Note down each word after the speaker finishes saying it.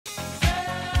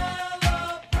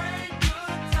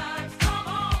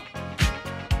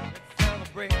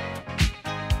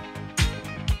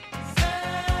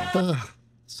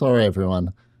Sorry,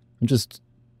 everyone. I'm just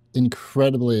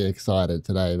incredibly excited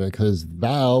today because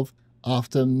Valve,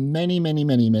 after many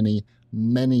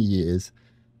years,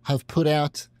 have put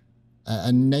out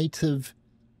a native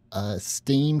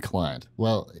Steam client.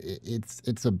 Well,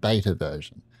 it's a beta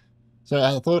version. So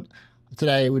I thought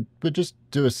today we'd just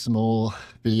do a small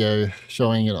video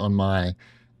showing it on my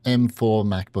M4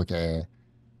 MacBook Air.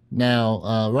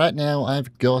 Now, right now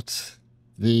I've got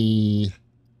the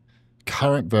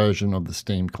current version of the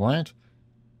Steam client,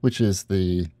 which is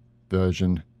the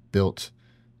version built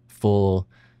for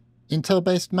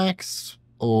Intel-based Macs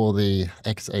or the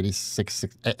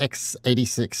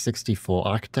x86-64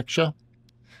 architecture.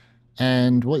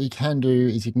 And what you can do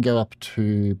is you can go up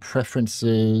to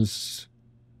Preferences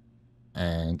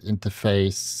and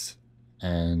Interface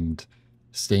and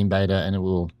Steam Beta, and it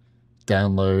will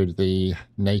download the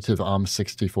native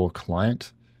ARM64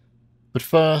 client. But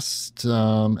first,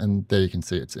 and there you can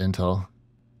see it's Intel,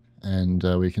 and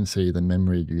we can see the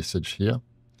memory usage here.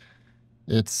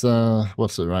 It's,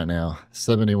 what's it right now?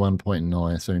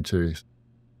 71.972.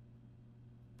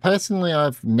 Personally,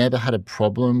 I've never had a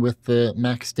problem with the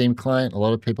Mac Steam client. A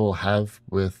lot of people have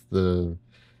with the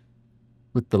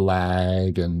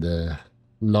lag and the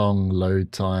long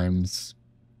load times.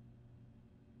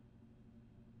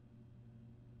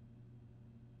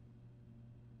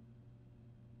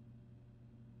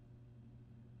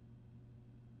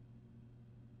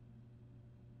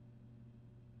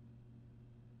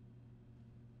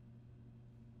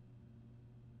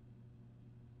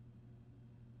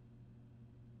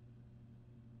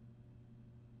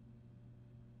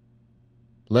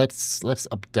 Let's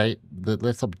update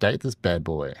this bad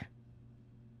boy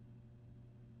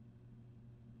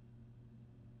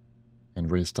and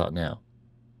restart now.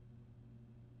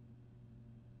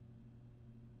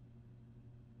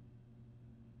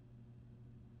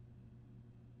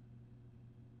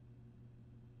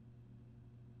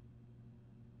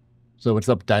 So it's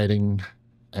updating,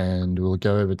 and we'll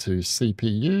go over to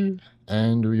CPU,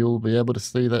 and you'll be able to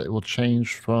see that it will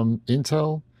change from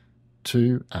Intel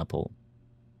to Apple.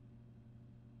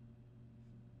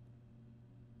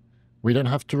 We don't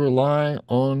have to rely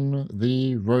on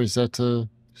the Rosetta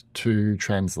 2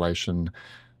 translation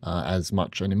as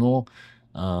much anymore,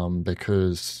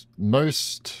 because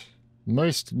most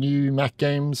new Mac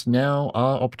games now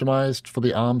are optimized for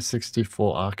the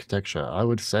ARM64 architecture. I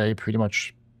would say pretty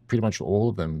much all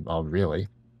of them are, really.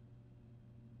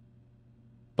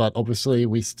 But obviously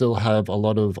we still have a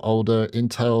lot of old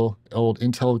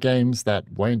Intel games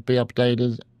that won't be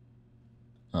updated.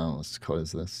 Let's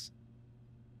close this.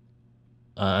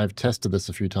 I've tested this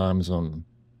a few times on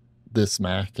this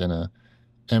Mac and a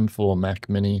M4 Mac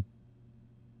Mini.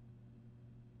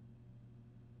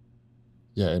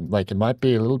 Yeah, like it might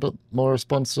be a little bit more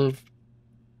responsive,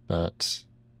 but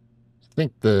I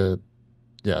think the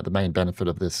main benefit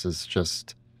of this is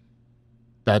just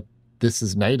that this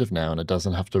is native now and it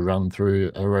doesn't have to run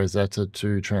through a Rosetta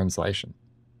 2 translation.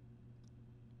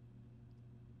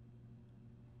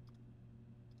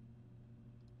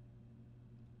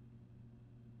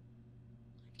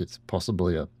 It's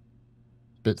possibly a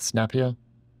bit snappier.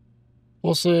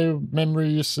 Also, memory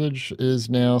usage is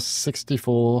now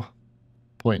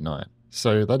 64.9.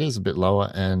 So that is a bit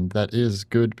lower, and that is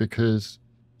good because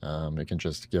it can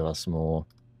just give us more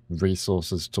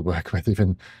resources to work with,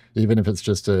 even if it's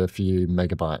just a few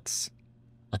megabytes.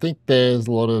 I think there's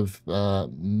a lot of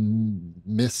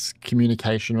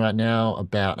miscommunication right now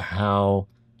about how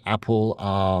Apple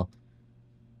are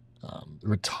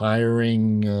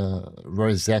retiring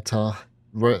Rosetta.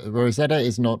 Rosetta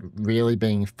is not really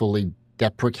being fully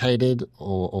deprecated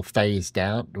or phased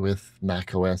out with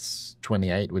macOS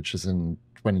 28, which is in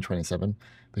 2027.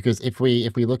 Because if we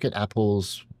look at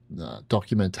Apple's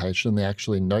documentation, they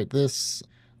actually note this.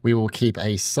 We will keep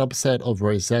a subset of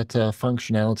Rosetta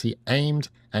functionality aimed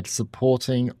at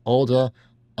supporting older,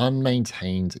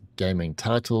 unmaintained gaming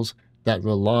titles that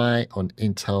rely on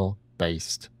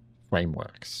Intel-based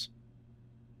frameworks.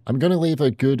 I'm going to leave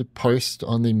a good post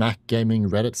on the Mac Gaming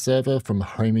Reddit server from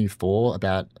Homie4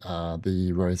 about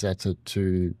the Rosetta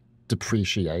 2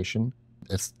 depreciation.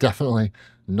 It's definitely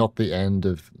not the end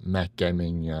of Mac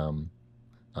gaming,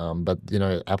 but you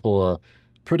know, Apple are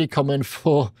pretty common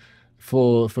for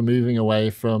moving away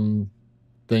from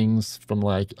things from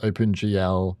like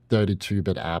OpenGL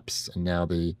 32-bit apps and now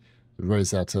the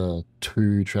Rosetta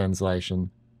 2 translation.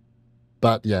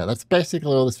 But yeah, that's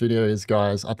basically all this video is,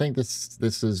 guys. I think this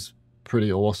is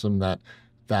pretty awesome that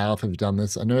Valve have done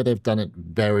this. I know they've done it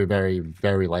very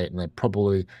late, and they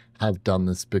probably have done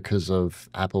this because of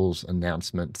Apple's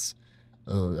announcements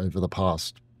over the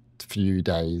past few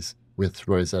days with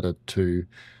Rosetta 2.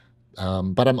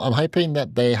 But I'm hoping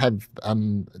that they have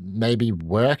maybe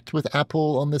worked with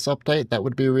Apple on this update. That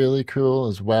would be really cool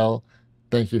as well.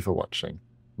 Thank you for watching.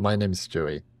 My name's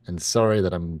Stewie, and sorry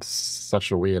that I'm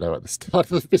such a weirdo at the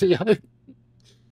start of the video.